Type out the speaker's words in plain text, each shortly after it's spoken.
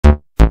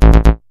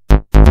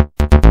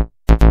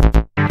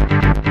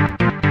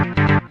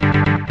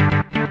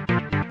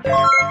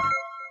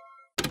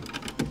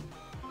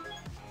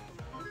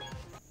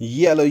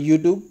Hello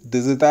YouTube,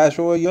 this is Ash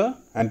over here,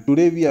 and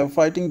today we are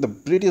fighting the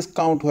British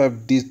Count who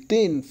have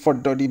disdain for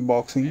dirty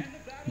boxing,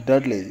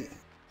 Dudley.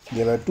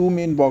 There are two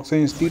main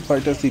boxers in Street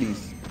Fighter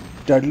series,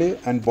 Dudley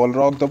and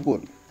Balrog the Bull.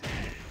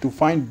 To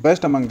find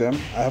best among them,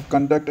 I have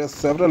conducted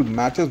several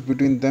matches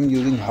between them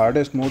using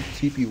hardest mode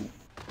CPU,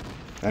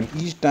 and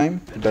each time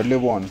Dudley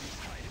won,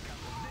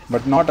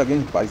 but not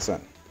against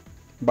Bison.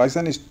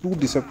 Bison is too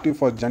deceptive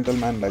for a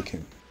gentleman like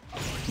him.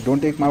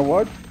 Don't take my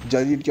word,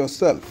 judge it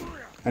yourself,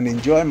 and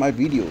enjoy my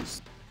videos.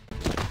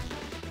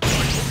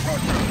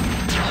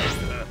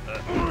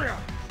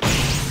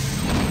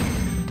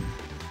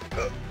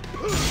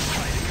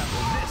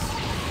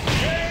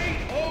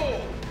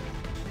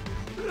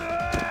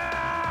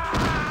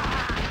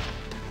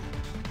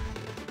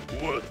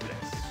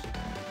 Worthless.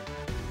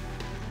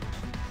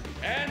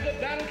 And the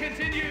battle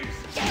continues.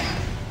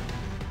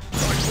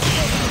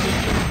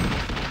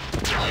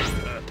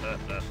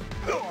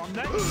 Go on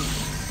then.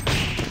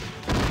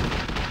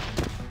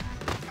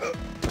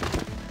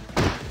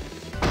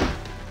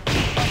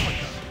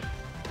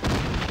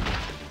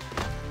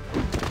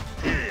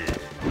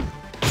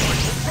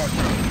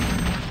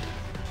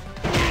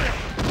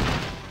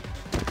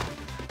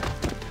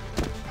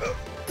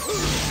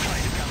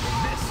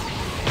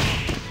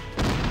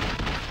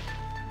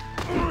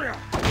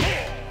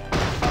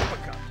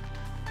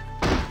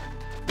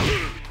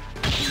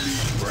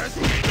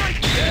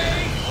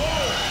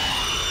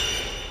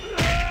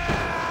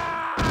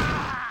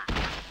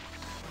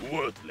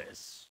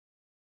 Worthless.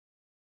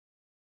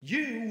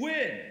 You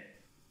win!